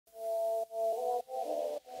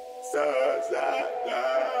К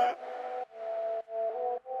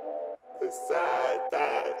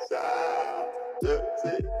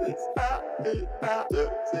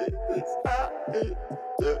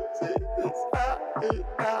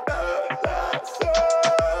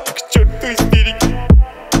черту истерики,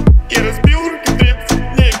 я разбил руки древки,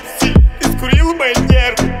 не виси. Ты скурил мои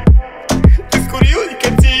нервы, ты скурил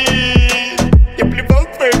никотин. Я плевал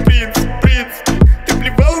в твои принципы, ты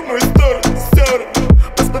плевал в мою сторону. Все равно,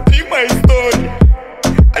 посмотри мои истории,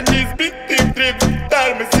 они избитые в древних,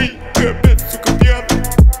 тормози. Ты опять, сука, пьяный,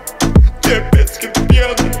 ты опять с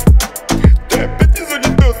пьяный, ты опять не зоне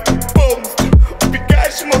доступа полностью,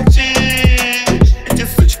 убегаешь и молчишь. Эти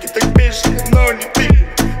сучки так бешеные, но не ты.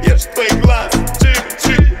 Я ж твои глаза,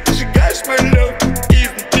 джи-джи, ты сжигаешь мой лёг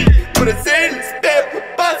изнутри. Мы разделись, пепла,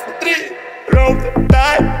 посмотри. Ровно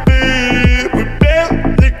так ты, мой белый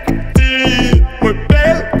никотин, мой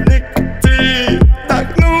белый никотин.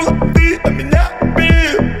 Нагнула ты, а меня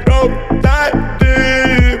убил. Ровно так ты,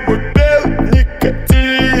 мой белый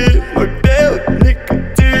никотин, мой белый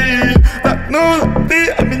никотин. Нагнула ты,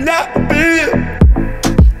 а меня убил,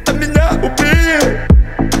 а меня убил.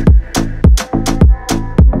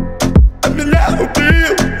 Меня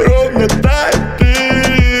убил, ровно так ты,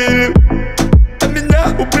 а меня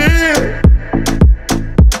убил,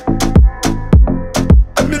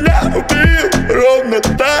 а меня убил, ровно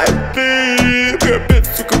так ты. Ты опять,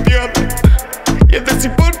 сука, пьяный, я до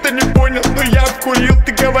сих пор-то не понял, но я вкурил.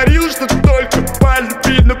 Ты говорил, что только по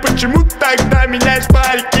любви, но почему тогда меняешь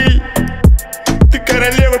парики? Ты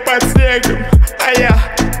королева под снегом, а я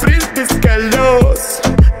принц без колес.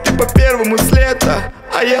 Ты по первому следу,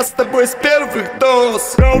 а я с тобой с первых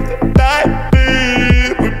доз. Ровно так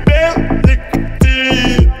ты, мой белый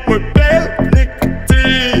никотин, мой белый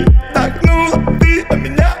никотин. Нагнула ты, а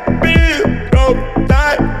меня убил. Ровно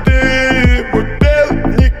так ты, мой белый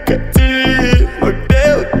никотин, мой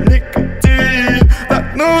белый никотин.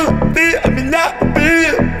 Нагнула ты, а меня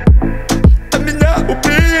убил, а меня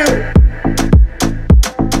убил,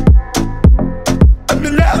 а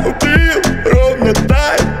меня убил. Ровно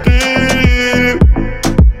так ты,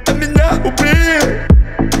 а меня убил,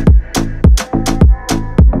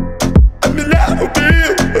 а меня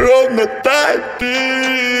убил. Ровно так ты.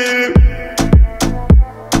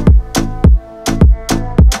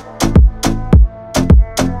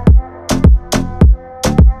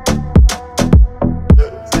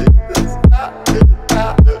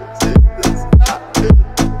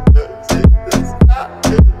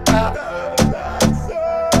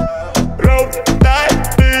 Ровно так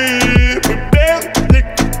ты, мой белый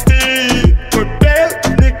никотин, мой белый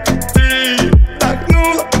никотин.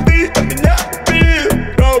 Нагнула ты, а меня убил.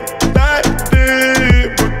 Ровно так ты,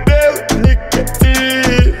 мой белый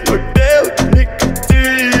никотин, мой белый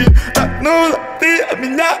никотин. Нагнула ты, а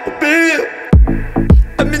меня убил,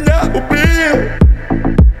 а меня убил,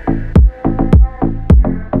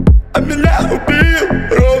 а меня убил.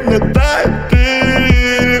 Ровно так ты,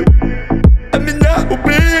 а меня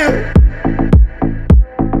убил,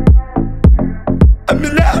 а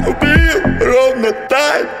меня убил. Ровно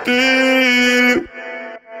так ты.